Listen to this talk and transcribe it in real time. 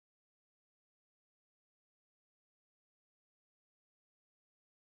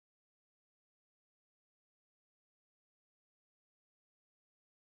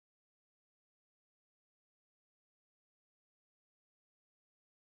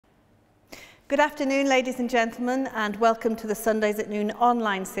Good afternoon, ladies and gentlemen, and welcome to the Sundays at Noon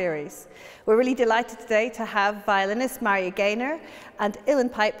online series. We're really delighted today to have violinist Marja Gaynor and uilleann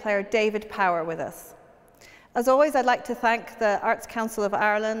pipe player David Power with us. As always, I'd like to thank the Arts Council of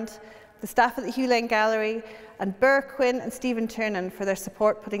Ireland, the staff at the Hugh Lane Gallery, and Burr, Quinn and Stephen Tiernan for their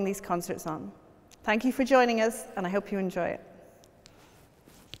support putting these concerts on. Thank you for joining us, and I hope you enjoy it.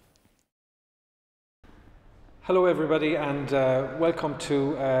 Hello everybody, and welcome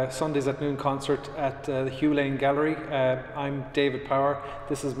to Sundays at Noon concert at the Hugh Lane Gallery. I'm David Power,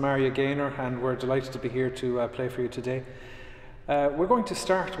 this is Marja Gaynor, and we're delighted to be here to play for you today. We're going to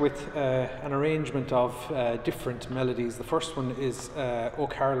start with an arrangement of different melodies. The first one is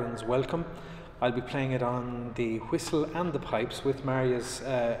O'Carolan's Welcome. I'll be playing it on the whistle and the pipes with Marja's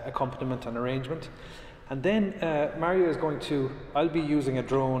accompaniment and arrangement. And then Marja is going to, I'll be using a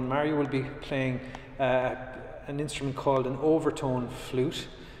drone. Marja will be playing an instrument called an overtone flute,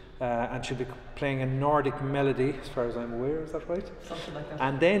 and she'll be playing a Nordic melody, as far as I'm aware, is that right? Something like that.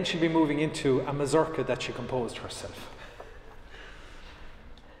 And then she'll be moving into a Masurkka that she composed herself.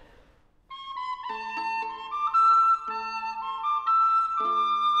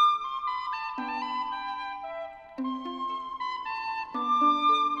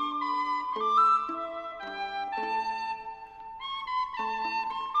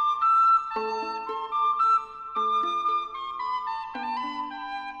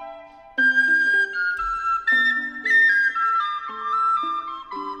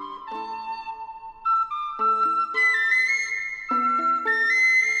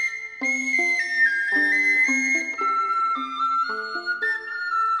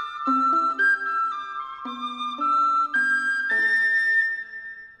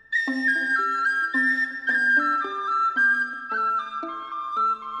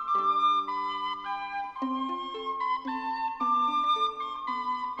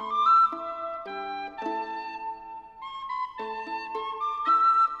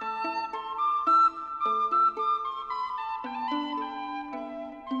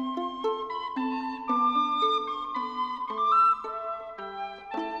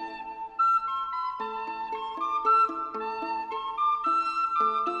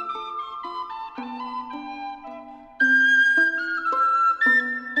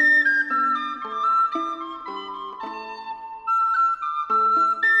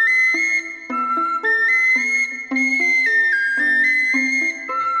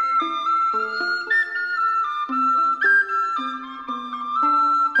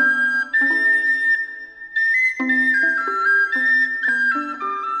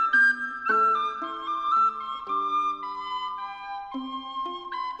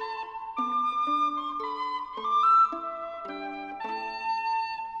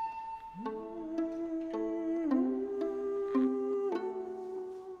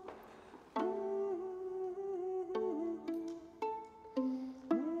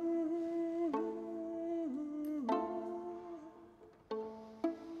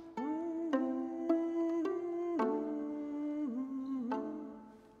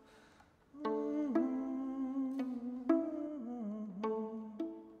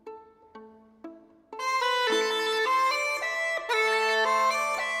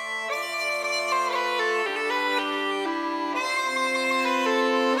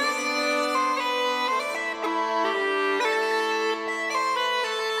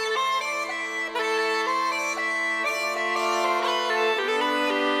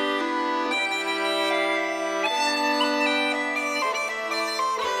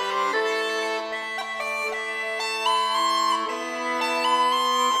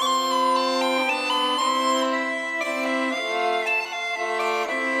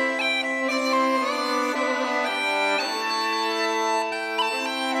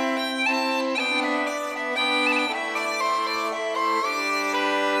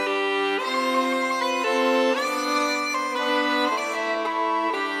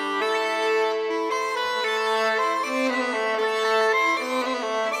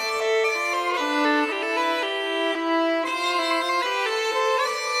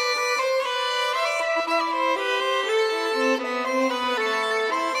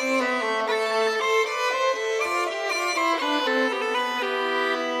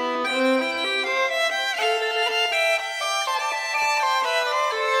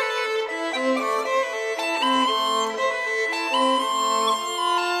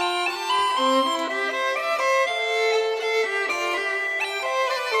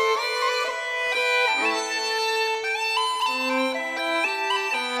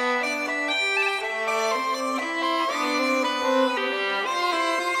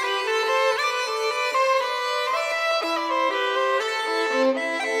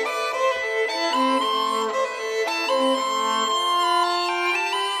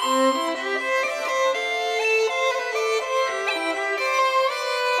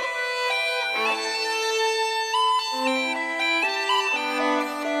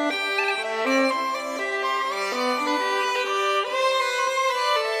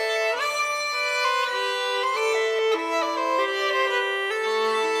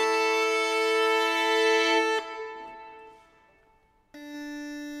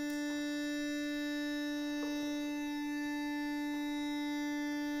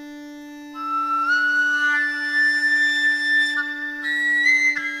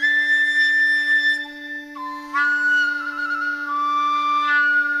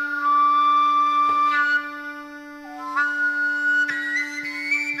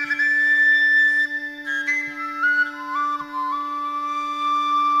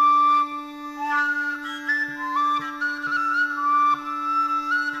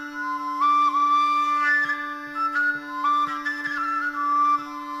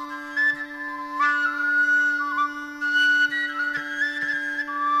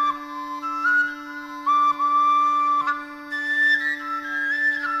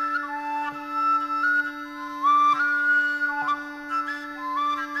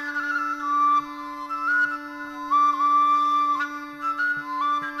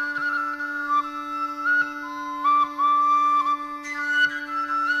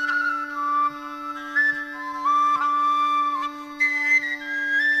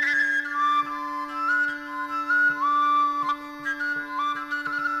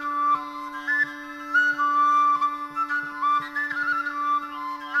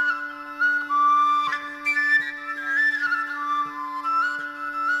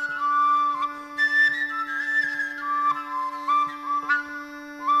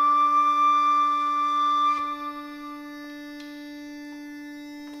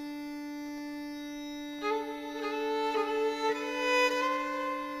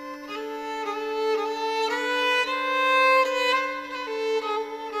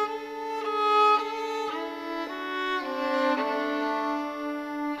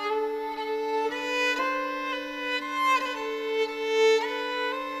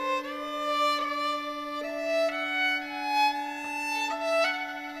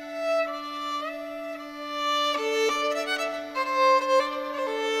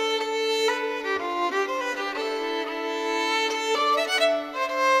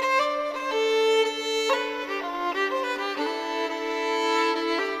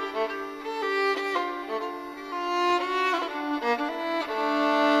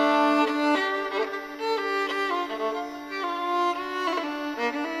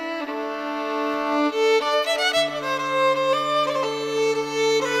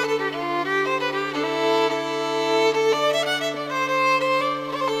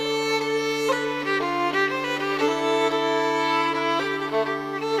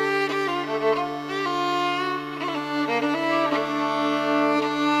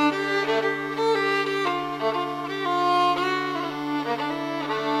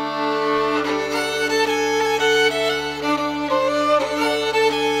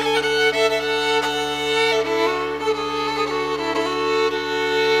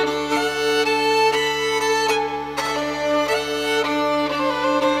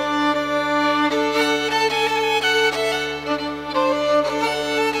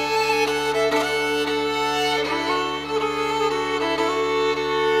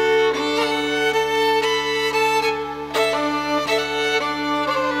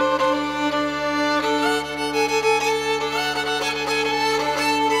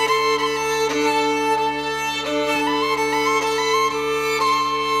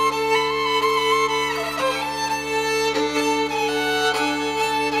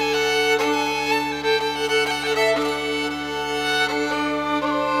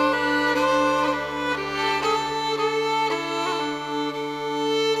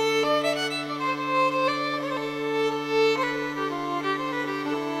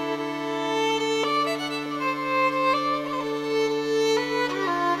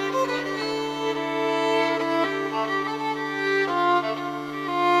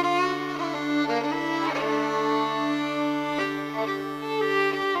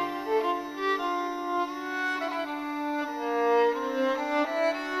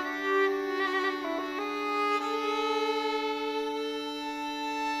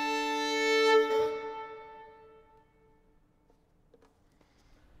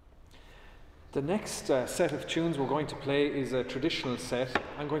 The next set of tunes we're going to play is a traditional set.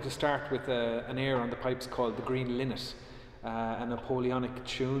 I'm going to start with an air on the pipes called the Green Linnet, a Napoleonic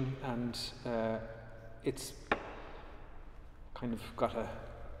tune, and it's kind of got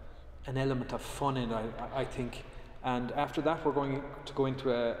an element of fun in it, I think. And after that we're going to go into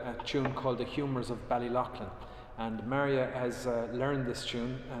a tune called the Humours of Ballyloughlin. And Marja has learned this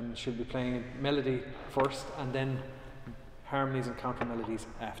tune, and she'll be playing melody first and then harmonies and counter melodies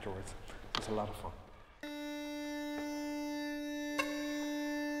afterwards. It's a lot of fun.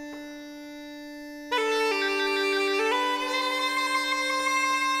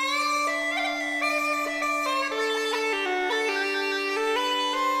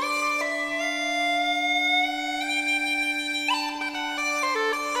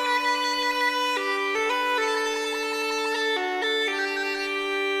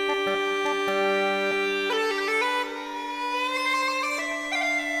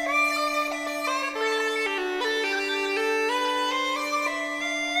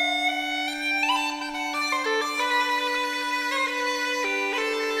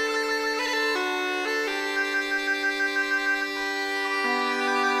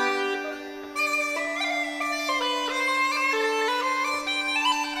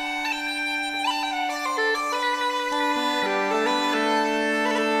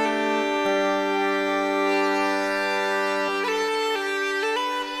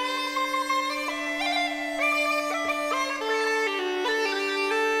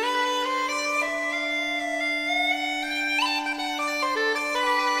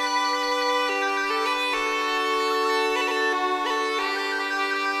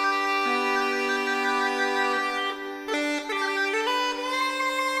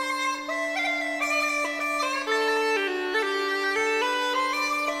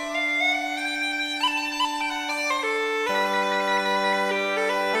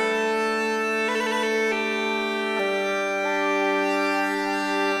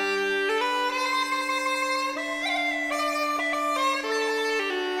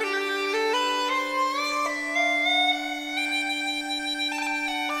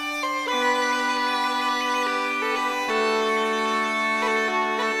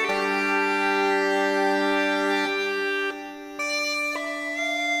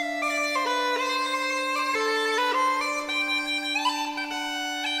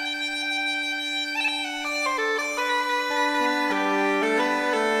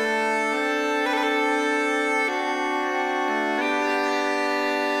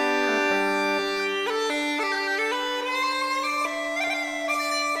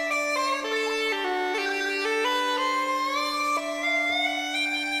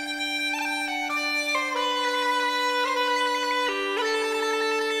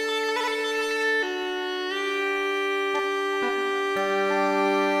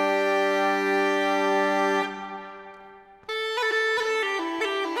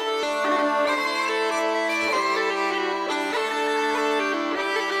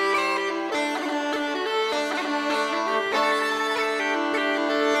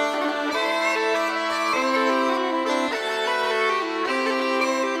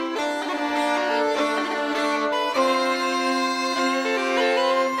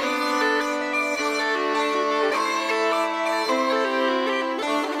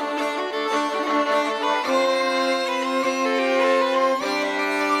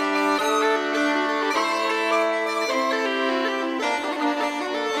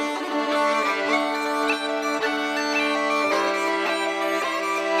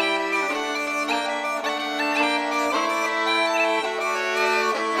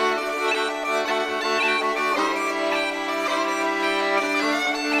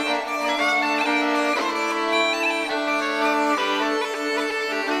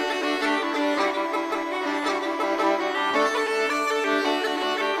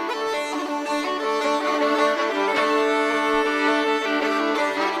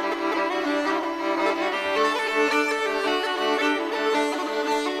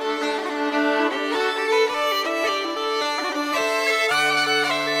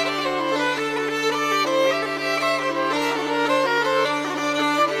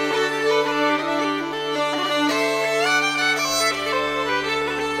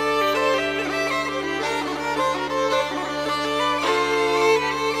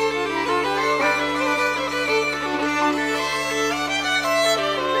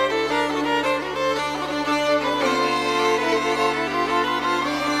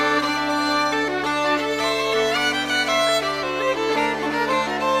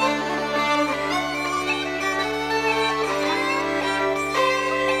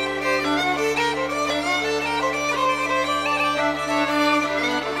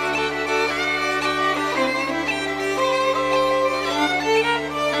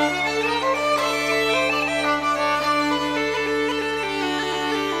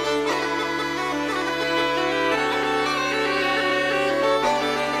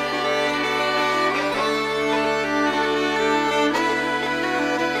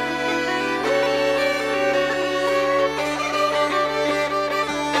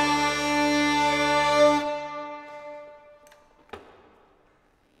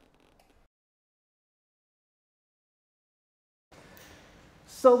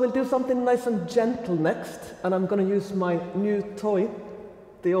 So we'll do something nice and gentle next, and I'm going to use my new toy,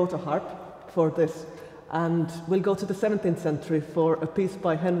 the auto harp, for this. And we'll go to the 17th century for a piece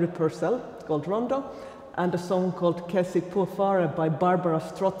by Henry Purcell called Rondeau, and a song called Che si può fare by Barbara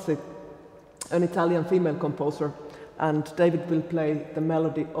Strozzi, an Italian female composer. And David will play the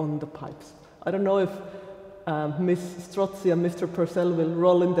melody on the pipes. I don't know if Miss Strozzi and Mr. Purcell will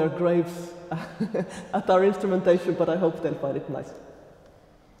roll in their graves at our instrumentation, but I hope they'll find it nice.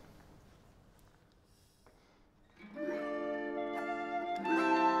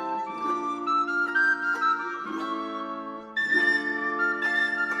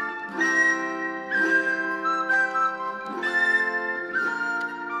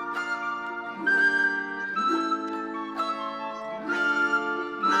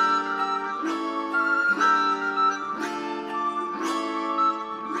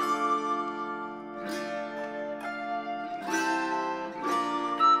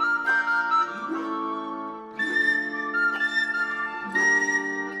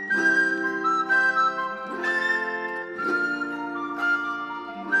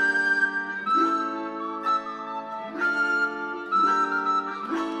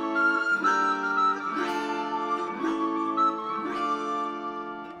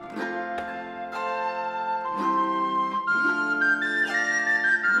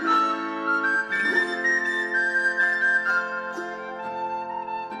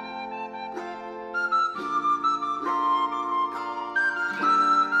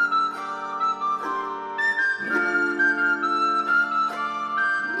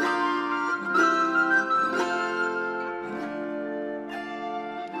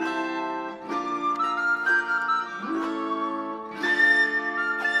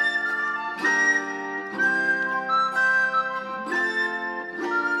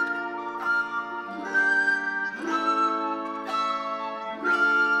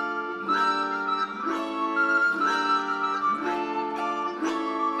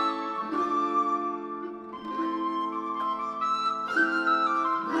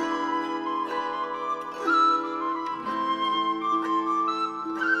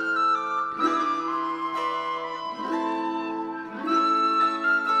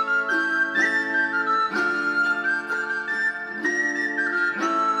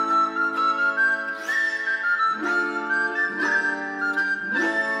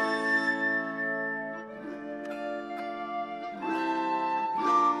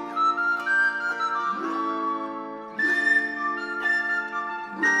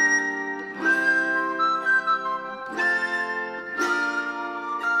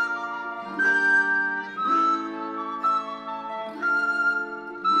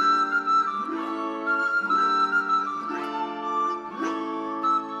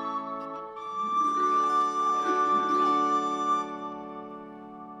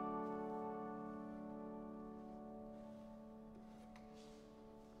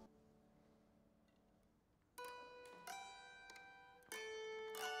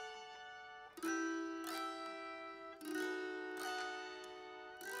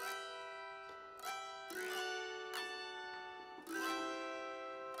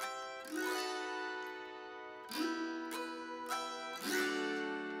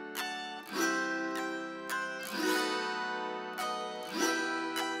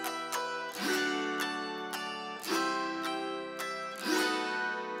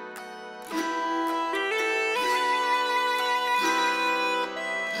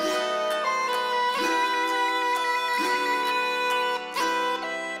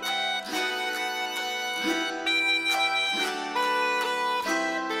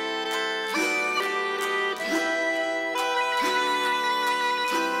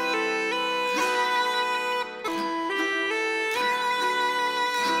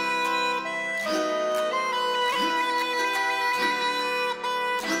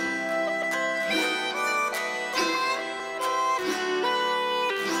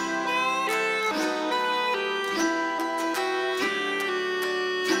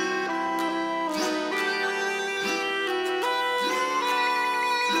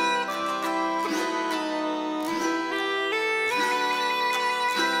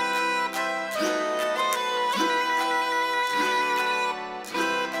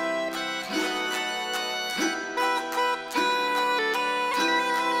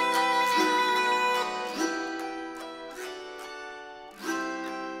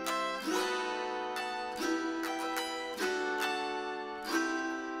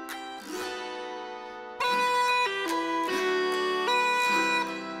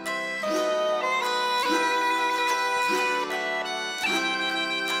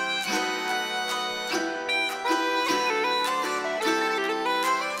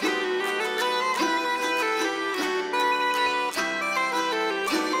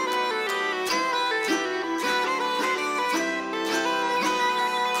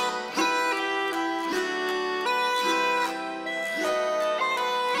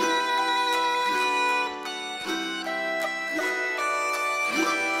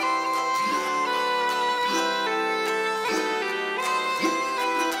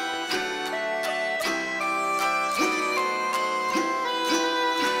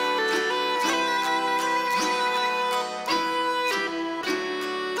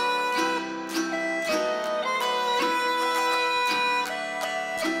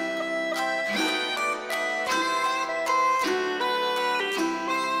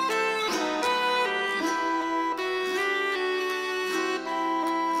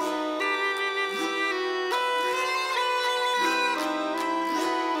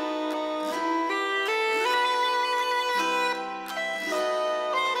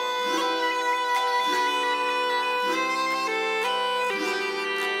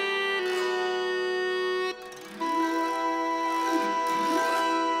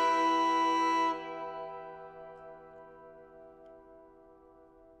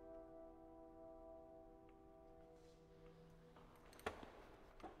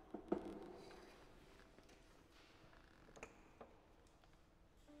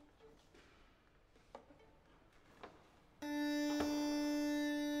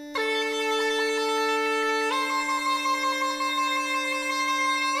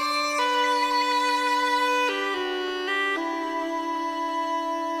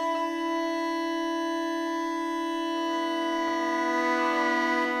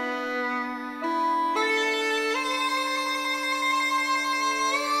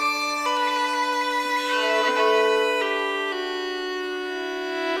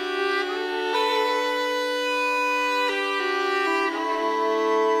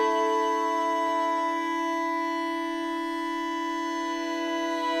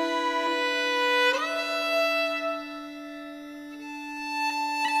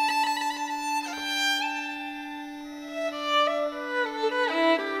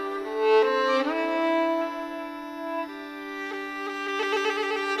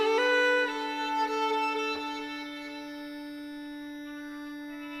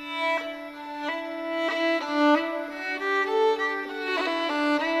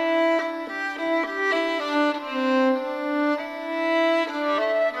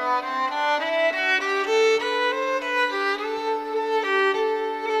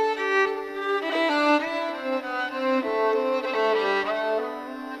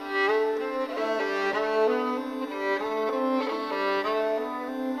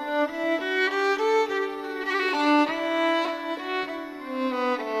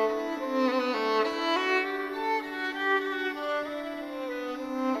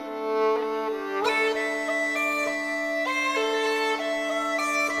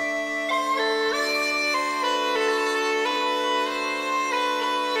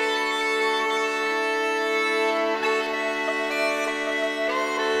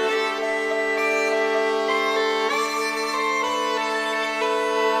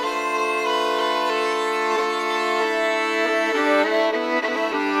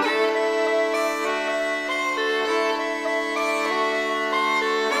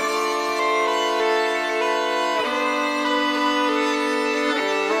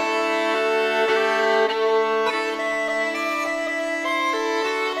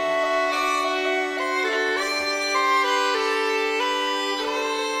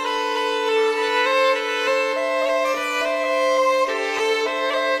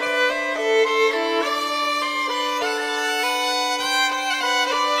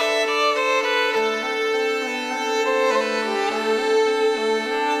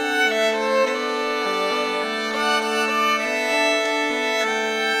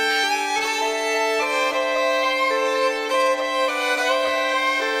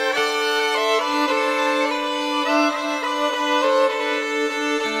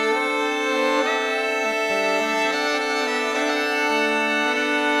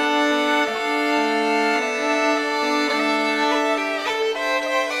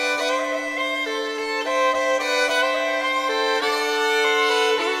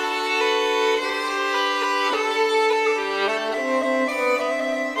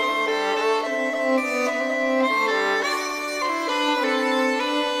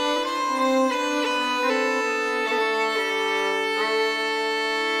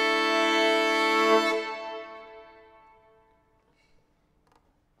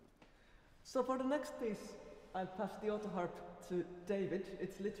 So for the next piece, I'll pass the auto harp to David.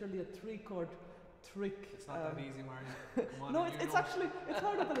 It's literally a 3-chord trick. It's not that easy, Marja. Come on. No, it's actually, it's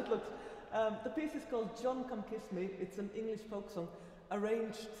harder than it looks. The piece is called John Come Kiss Me. It's an English folk song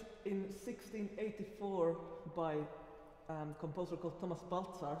arranged in 1684 by a composer called Thomas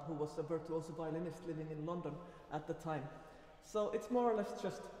Baltzar, who was a virtuoso violinist living in London at the time. So it's more or less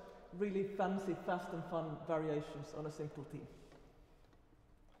just really fancy, fast and fun variations on a simple theme.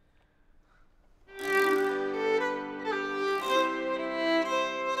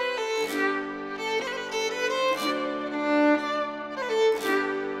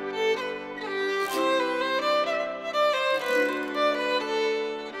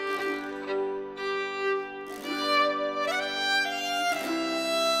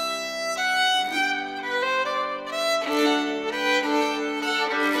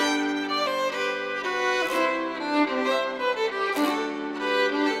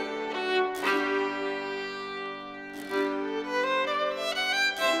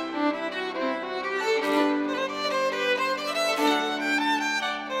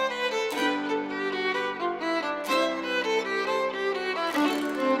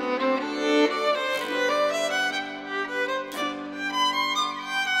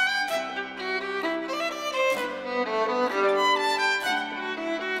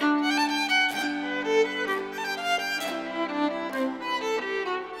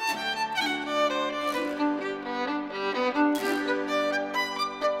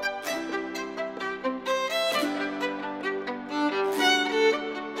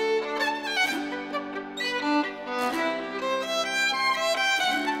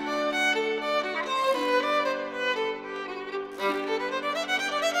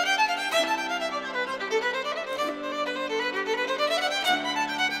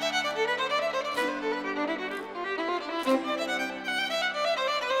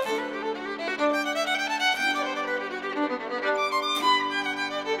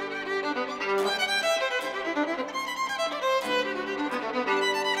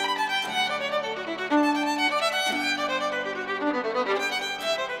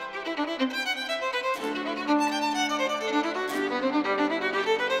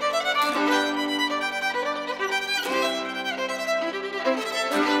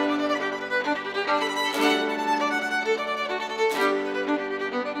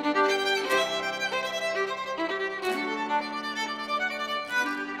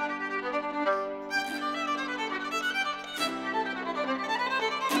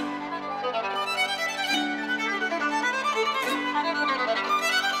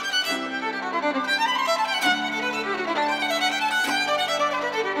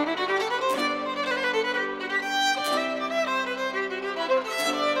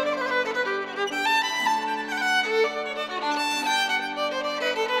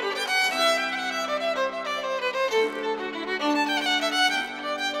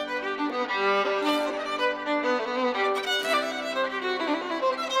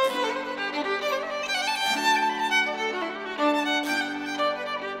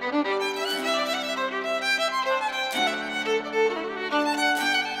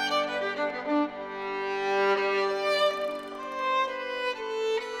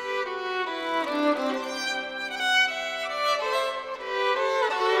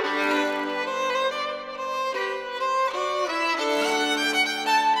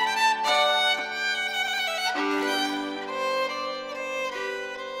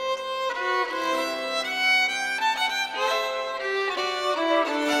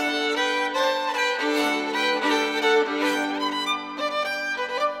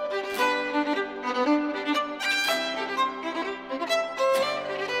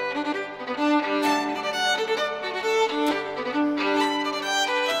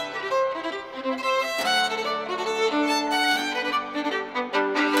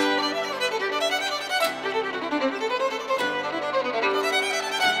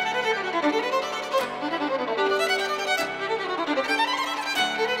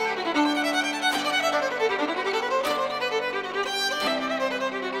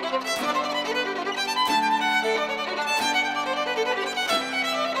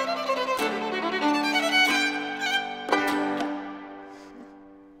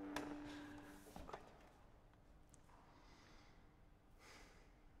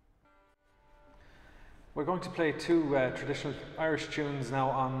 We're going to play two traditional Irish tunes now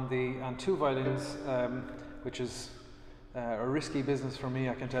on two violins, which is a risky business for me,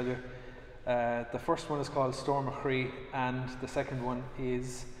 I can tell you. The first one is called Chroí and the second one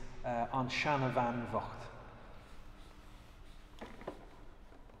is on Bhean Bhocht.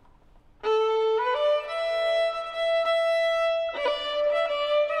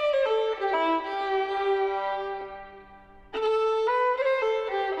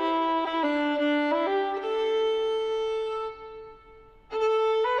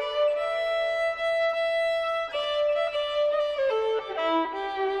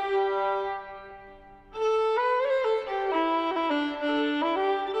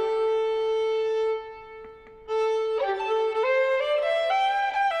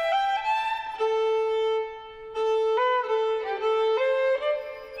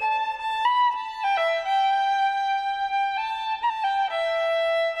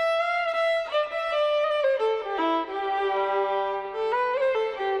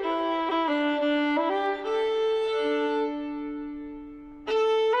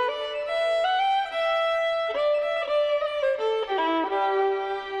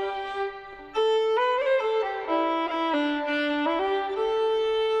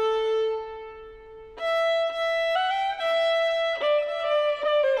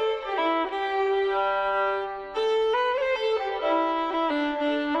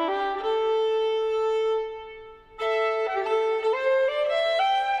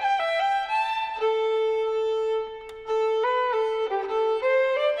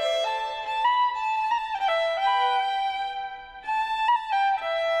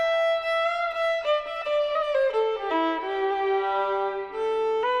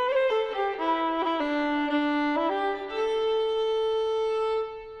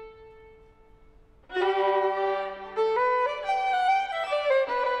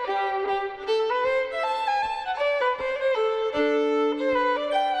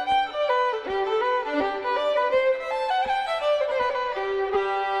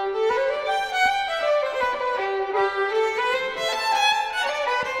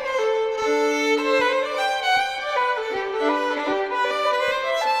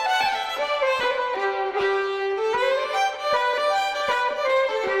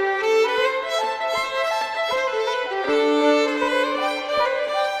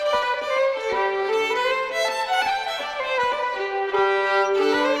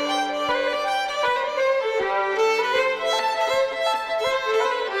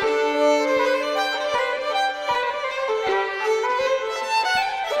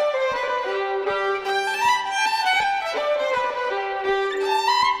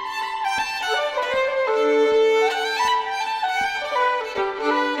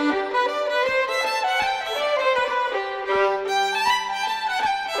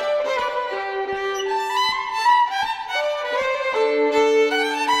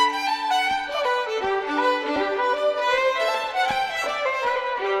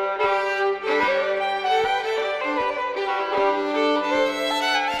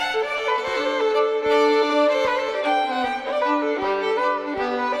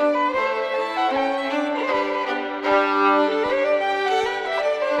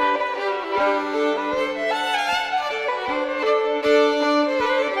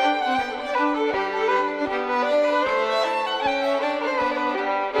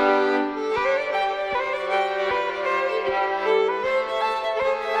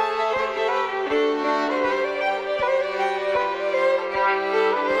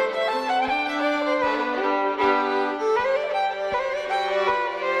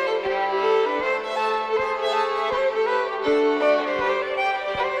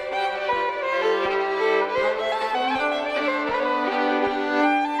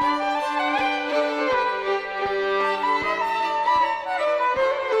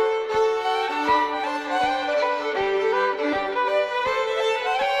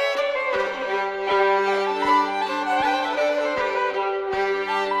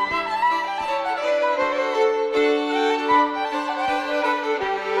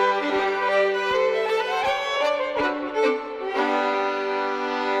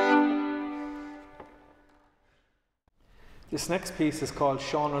 This next piece is called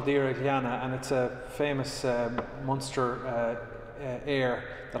Seán or Ghleanna, and it's a famous Munster air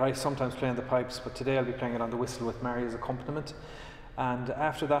that I sometimes play on the pipes, but today I'll be playing it on the whistle with Marja's accompaniment. And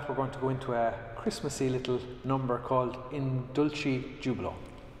after that we're going to go into a Christmassy little number called In Dulci, Jubilo.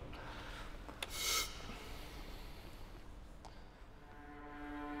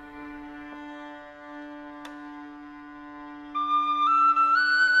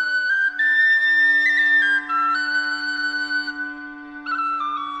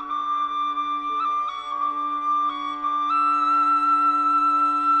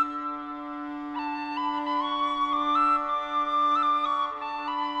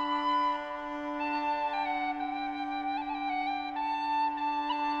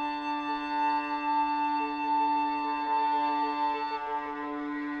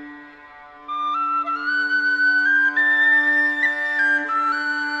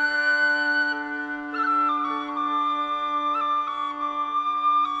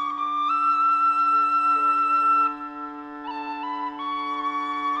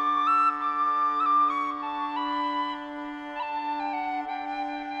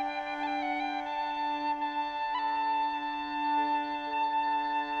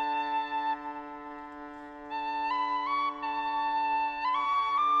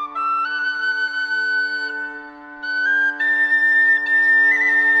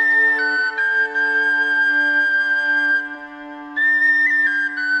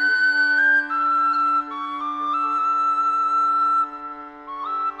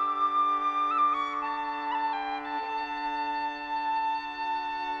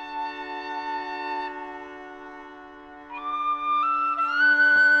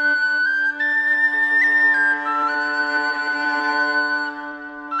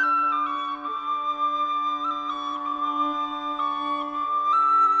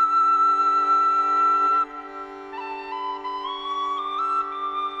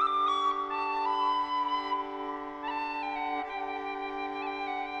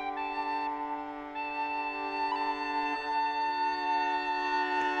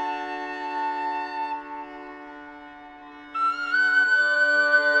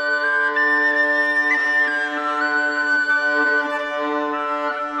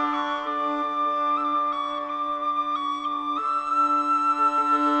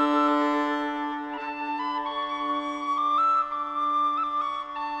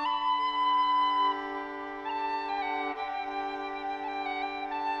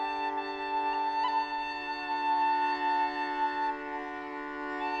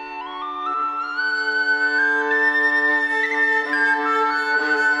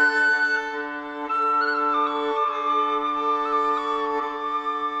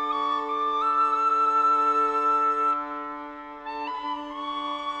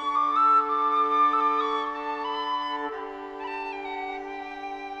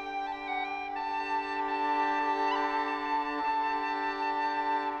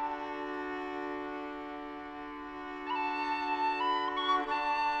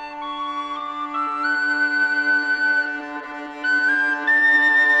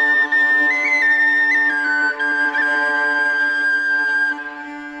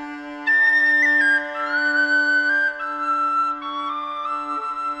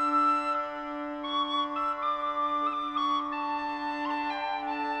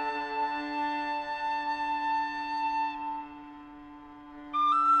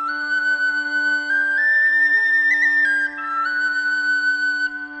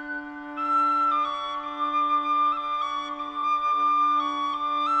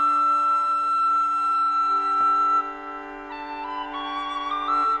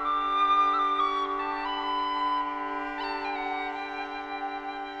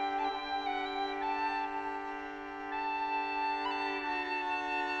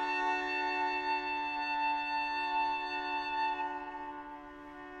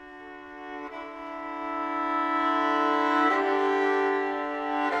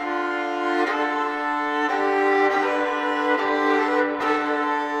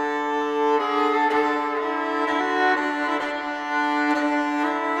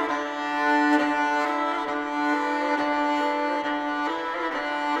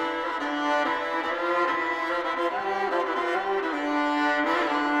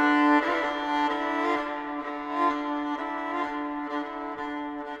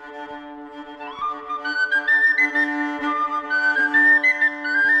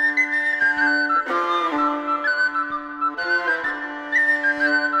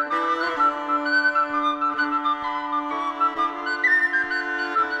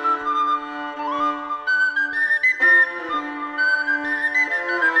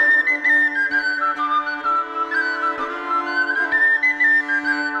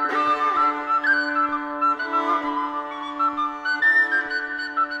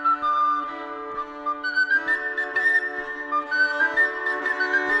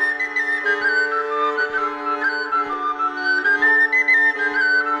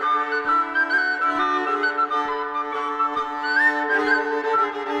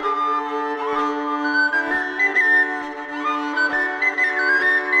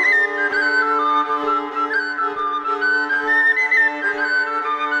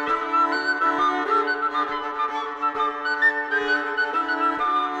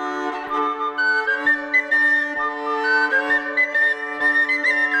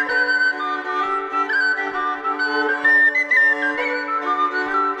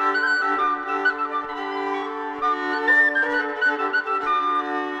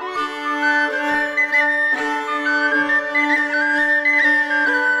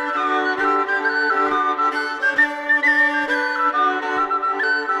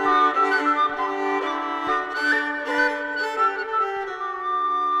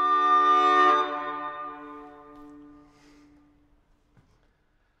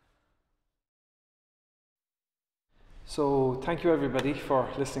 thank you everybody for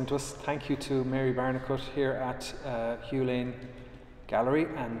listening to us. Thank you to Mary Barnacut here at Hugh Lane Gallery,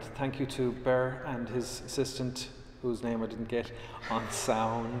 and thank you to Ber and his assistant, whose name I didn't get, on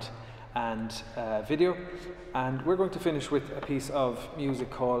sound and video. And we're going to finish with a piece of music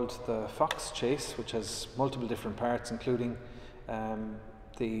called the Fox Chase, which has multiple different parts, including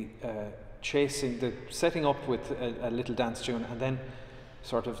the chasing, the setting up with a little dance tune, and then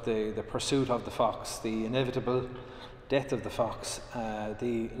sort of the pursuit of the fox, the inevitable death of the fox,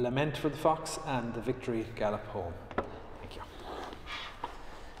 the lament for the fox, and the victory gallop home.